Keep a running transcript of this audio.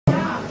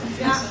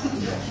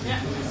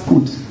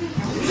Gut.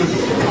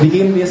 Wie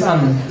gehen wir es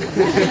an?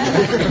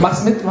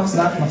 Mach's mit, mach's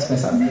nach, mach's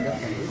besser.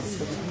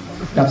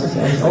 Gab's das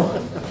ja eigentlich auch?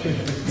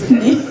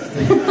 Nee.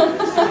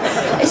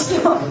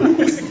 Ich glaube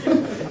nicht.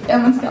 Wir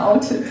haben uns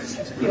geoutet.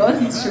 Die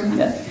Ossis schon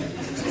wieder.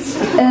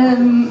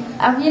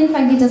 Auf jeden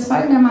Fall geht es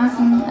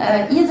folgendermaßen.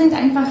 Ihr singt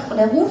einfach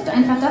oder ruft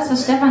einfach das,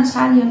 was Stefan,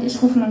 Charlie und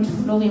ich rufen, und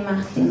Flori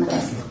macht den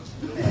Rest.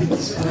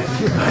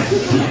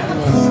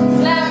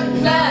 Clap,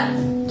 clap.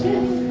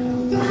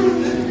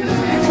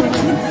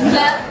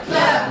 Clap,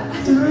 clap.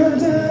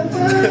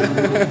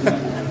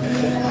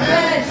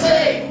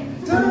 Magic.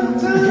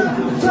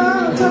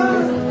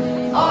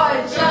 Or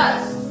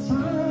just.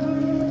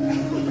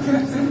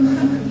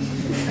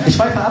 Ich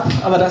schweife ab,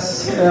 aber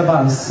das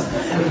war's.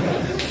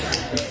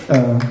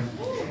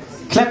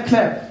 Clap,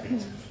 clap.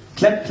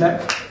 Clap,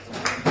 clap.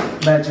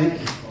 Magic.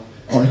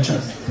 Or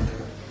just.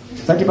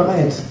 Seid ihr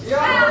bereit? Ja!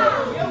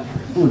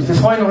 Gut, wir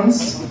freuen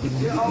uns.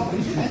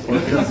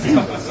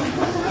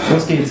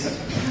 Los geht's.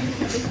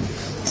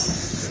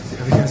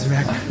 Kann ich das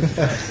merken?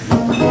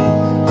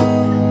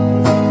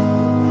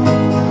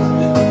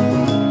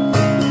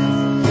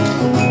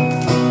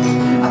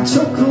 I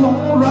took a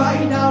long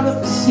ride out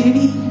of the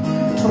city.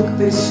 Took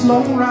this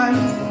long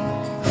ride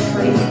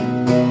free.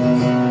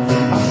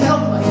 I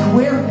felt like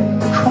wearing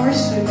the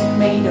corset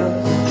made of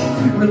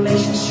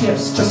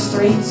relationships, just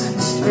straights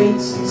and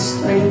straights and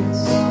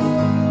straights.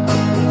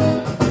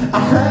 I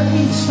heard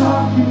me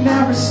talking,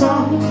 never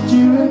saw me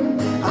doing.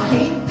 I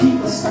hate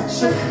people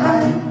such a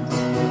kind.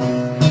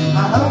 I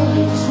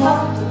only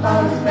talked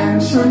about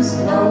adventures,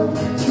 no,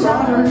 it's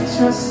rather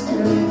just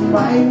in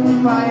mine.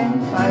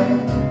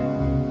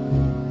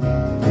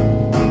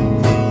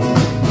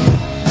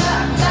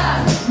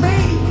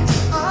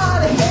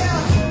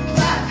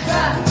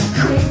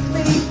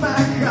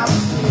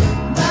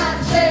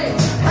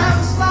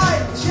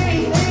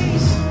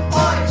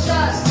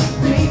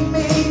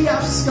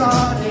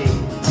 Scotty,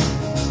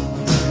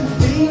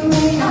 beam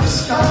me up,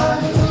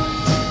 Scotty.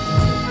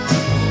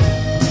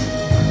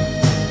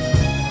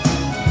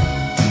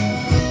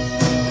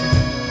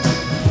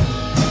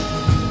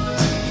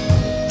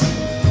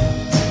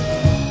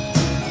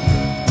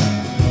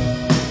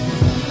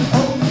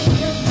 Over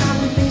here,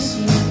 everything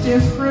seems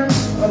different,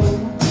 so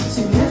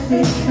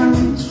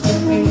significant for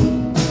me.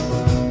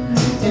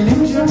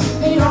 Illusion,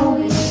 the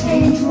only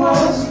change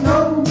was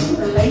no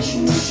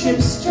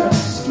relationships, just